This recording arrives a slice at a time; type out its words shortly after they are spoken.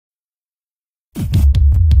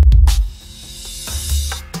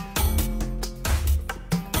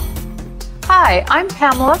Hi, I'm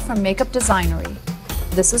Pamela from Makeup Designery.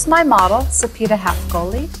 This is my model, Sapita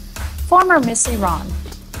Hafgoli, former Miss Iran.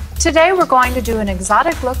 Today we're going to do an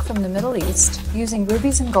exotic look from the Middle East using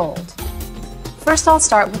rubies and gold. First I'll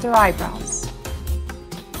start with her eyebrows.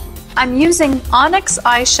 I'm using onyx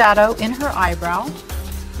eyeshadow in her eyebrow,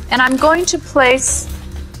 and I'm going to place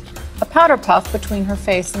a powder puff between her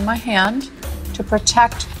face and my hand to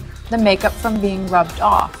protect the makeup from being rubbed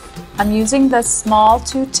off. I'm using this small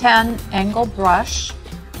 210 angle brush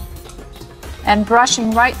and brushing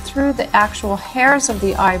right through the actual hairs of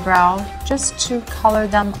the eyebrow just to color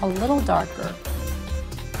them a little darker.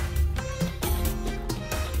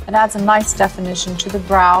 It adds a nice definition to the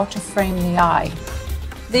brow to frame the eye.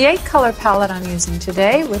 The 8 color palette I'm using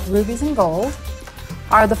today with rubies and gold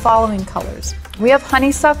are the following colors. We have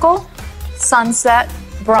Honeysuckle, Sunset,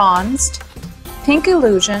 Bronzed, Pink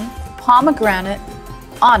Illusion, Pomegranate,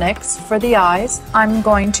 Onyx for the eyes. I'm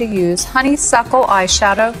going to use Honeysuckle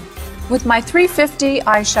eyeshadow with my 350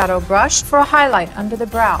 eyeshadow brush for a highlight under the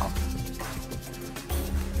brow.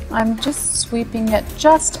 I'm just sweeping it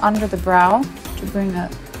just under the brow to bring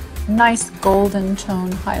a nice golden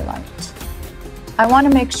tone highlight. I want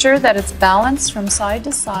to make sure that it's balanced from side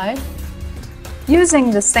to side.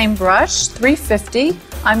 Using the same brush, 350,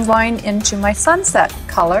 I'm going into my Sunset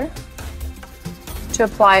color to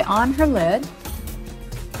apply on her lid.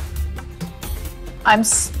 I'm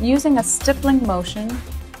using a stippling motion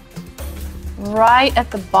right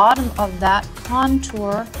at the bottom of that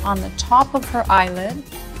contour on the top of her eyelid,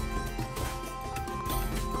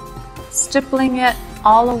 stippling it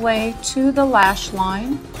all the way to the lash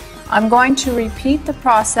line. I'm going to repeat the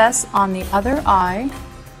process on the other eye,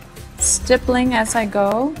 stippling as I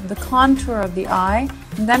go the contour of the eye,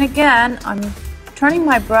 and then again I'm turning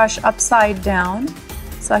my brush upside down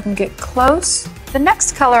so I can get close. The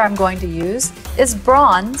next color I'm going to use is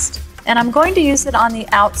Bronzed, and I'm going to use it on the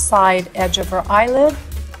outside edge of her eyelid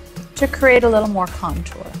to create a little more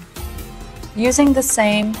contour, using the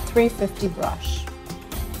same 350 brush.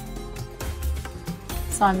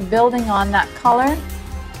 So I'm building on that color,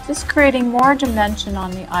 just creating more dimension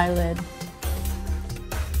on the eyelid.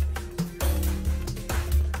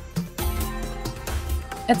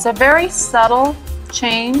 It's a very subtle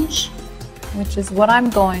change, which is what I'm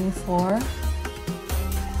going for.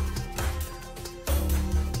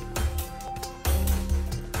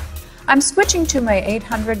 I'm switching to my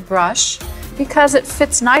 800 brush because it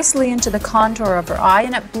fits nicely into the contour of her eye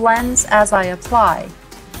and it blends as I apply.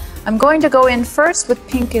 I'm going to go in first with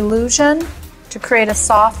Pink Illusion to create a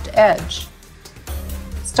soft edge.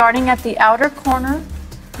 Starting at the outer corner,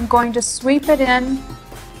 I'm going to sweep it in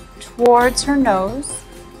towards her nose.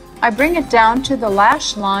 I bring it down to the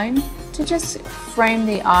lash line to just frame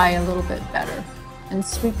the eye a little bit better, and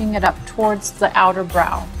sweeping it up towards the outer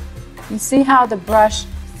brow. You see how the brush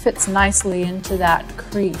fits nicely into that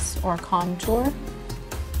crease or contour.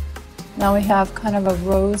 Now we have kind of a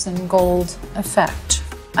rose and gold effect.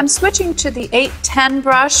 I'm switching to the 810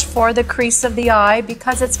 brush for the crease of the eye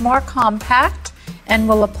because it's more compact and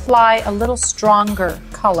will apply a little stronger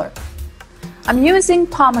color. I'm using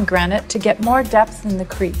Pomegranate to get more depth in the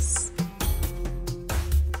crease.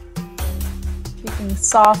 Keeping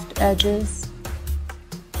soft edges,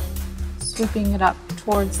 sweeping it up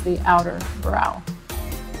towards the outer brow.